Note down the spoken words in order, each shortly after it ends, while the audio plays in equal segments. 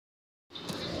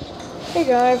Hey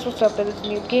guys, what's up? It is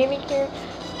New Gaming here.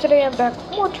 Today I'm back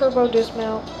with more Turbo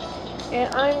Dismount,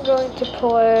 and I'm going to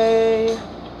play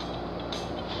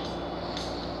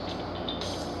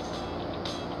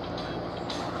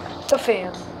the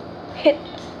fan. Hit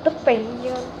the fan.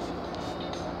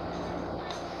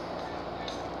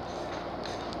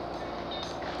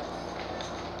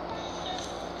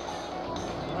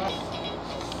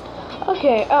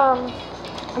 Okay, yeah,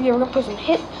 we're gonna play some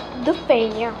Hit the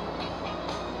Fan.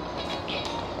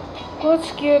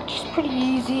 Let's get just pretty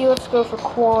easy. Let's go for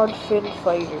Quad Fin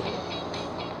Fighter.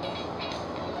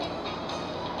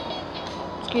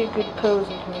 Let's get a good pose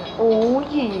in here. Oh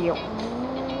yeah.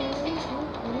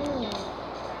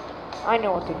 I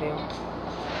know what to do.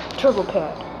 Turbo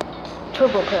pad.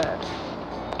 Turbo pad.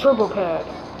 Turbo pad.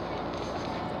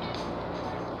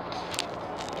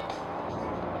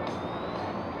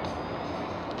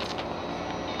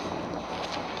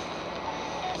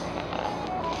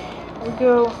 Here we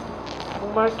go. Oh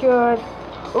my god.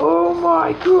 Oh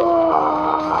my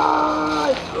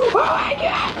god. Oh my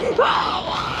god. Oh.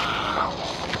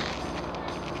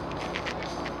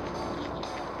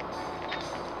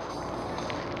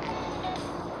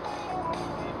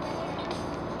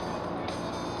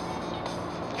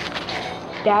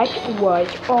 That was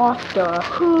off the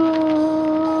hook.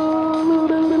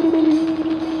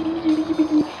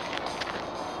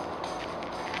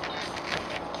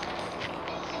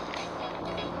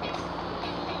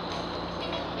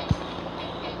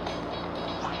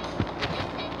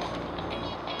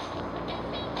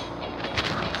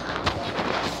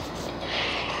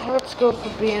 Let's go for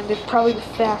Bandit, probably the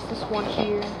fastest one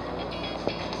here.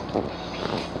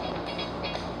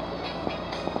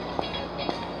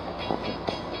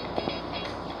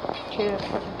 Okay,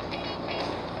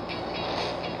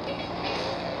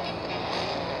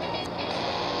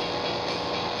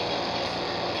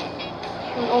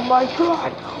 oh my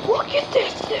god! Look at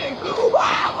this thing! Oh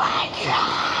my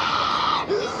god!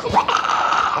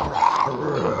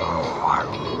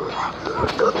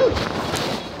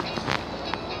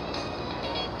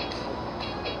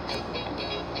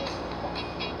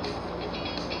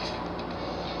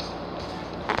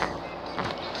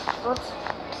 Let's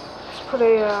put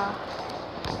a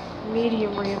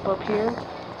medium ramp up here.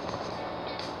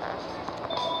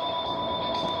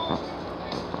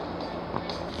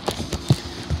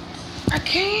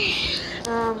 Okay.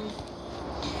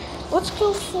 Let's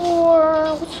go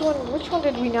for which one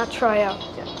did we not try out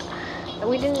yet?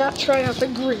 We did not try out the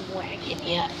green wagon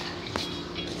yet.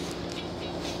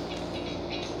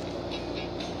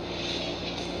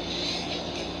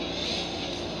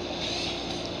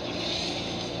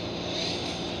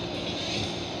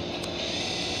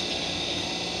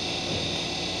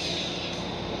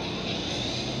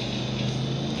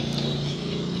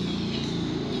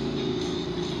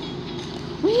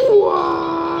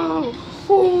 Wow!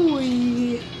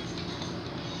 Holy!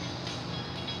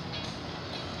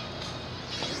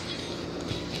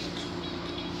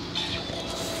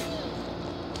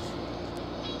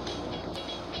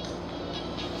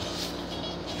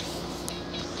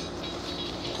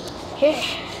 Okay,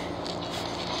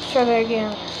 let's try that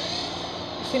again. I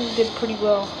think we did pretty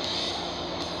well.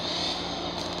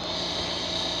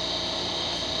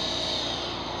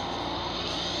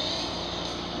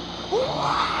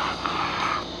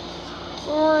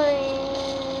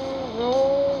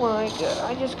 Oh my god,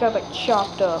 I just got like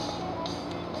chopped up.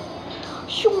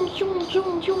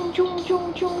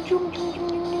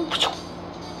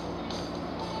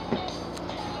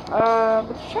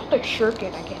 But try the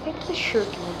shuriken. I think the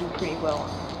shuriken will do pretty well.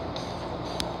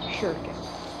 Shuriken.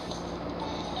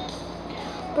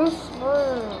 This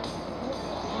one.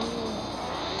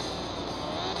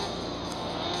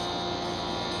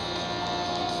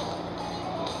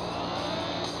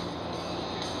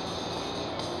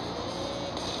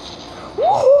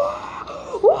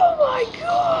 Oh my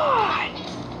god!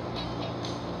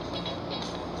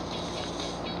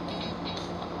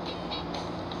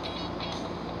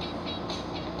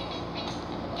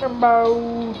 I'm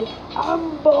bald.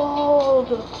 I'm bald.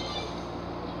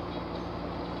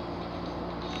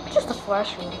 Just a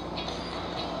flash one.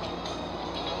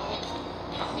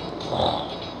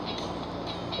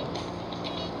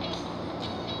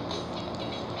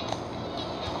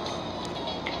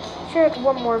 Try out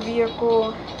one more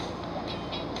vehicle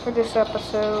for this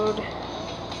episode.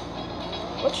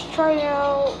 Let's try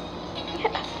out.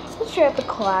 Yeah, let's try out the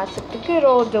classic, the good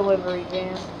old delivery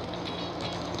van.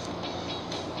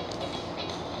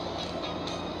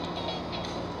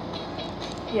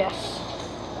 Yes.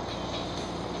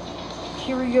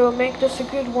 Here we go. Make this a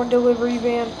good one, delivery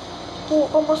van.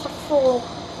 Almost a full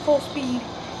speed.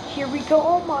 Here we go.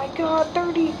 Oh my god,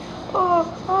 30. Oh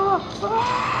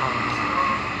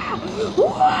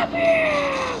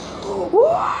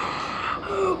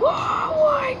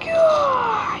my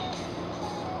god.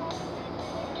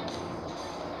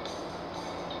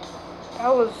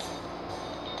 That was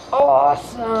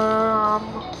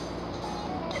awesome.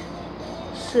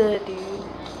 So, dude.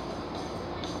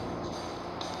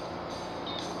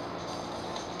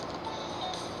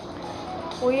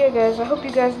 Well, yeah, guys, I hope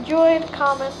you guys enjoyed.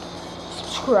 Comment,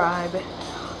 subscribe,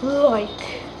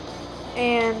 like,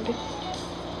 and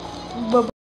bye-bye.